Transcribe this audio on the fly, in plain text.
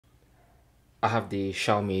I have the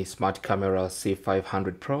Xiaomi Smart Camera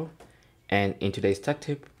C500 Pro, and in today's tech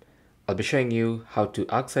tip, I'll be showing you how to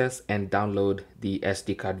access and download the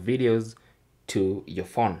SD card videos to your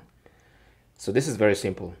phone. So this is very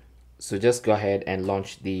simple. So just go ahead and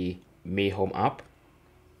launch the Mi Home app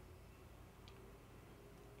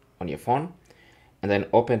on your phone, and then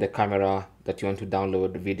open the camera that you want to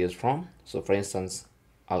download the videos from. So for instance,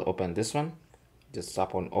 I'll open this one. Just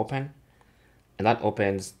tap on open, and that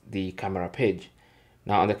opens the camera page.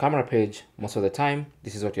 Now on the camera page, most of the time,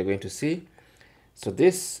 this is what you're going to see. So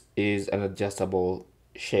this is an adjustable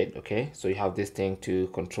shade, okay? So you have this thing to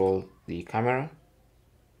control the camera,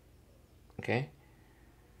 okay?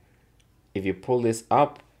 If you pull this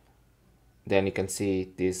up, then you can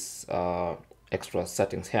see this extra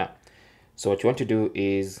settings here. So what you want to do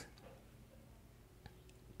is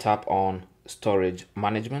tap on storage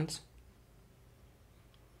management,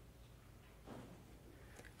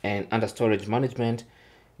 and under storage management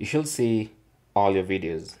you should see all your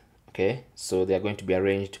videos. Okay, so they are going to be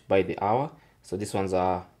arranged by the hour. So these ones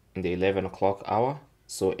are in the 11 o'clock hour.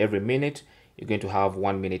 So every minute you're going to have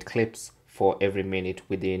 1 minute clips for every minute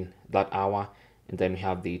within that hour, and then we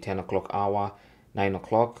have the 10 o'clock hour, 9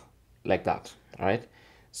 o'clock, like that. All right,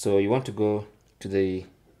 so you want to go to the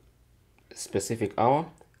specific hour,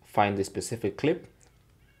 find the specific clip.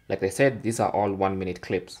 Like I said, these are all 1 minute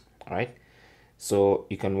clips. All right, so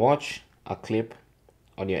you can watch a clip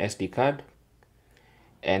on your SD card,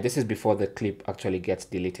 and this is before the clip actually gets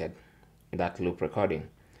deleted in that loop recording.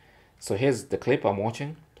 So here's the clip I'm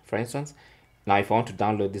watching, for instance. Now if I want to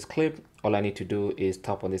download this clip, all I need to do is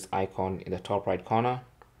tap on this icon in the top right corner,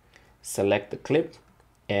 select the clip,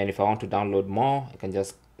 and if I want to download more, I can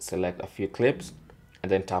just select a few clips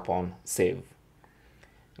and then tap on save.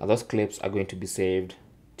 Now those clips are going to be saved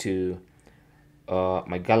to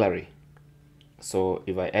my gallery. So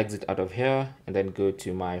if I exit out of here and then go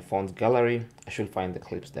to my phone's gallery, I should find the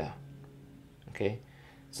clips there. Okay,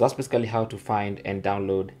 so that's basically how to find and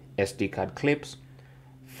download SD card clips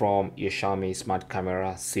from your Xiaomi Smart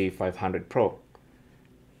Camera C500 Pro.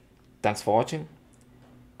 Thanks for watching.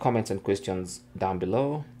 Comments and questions down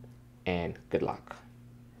below, and good luck.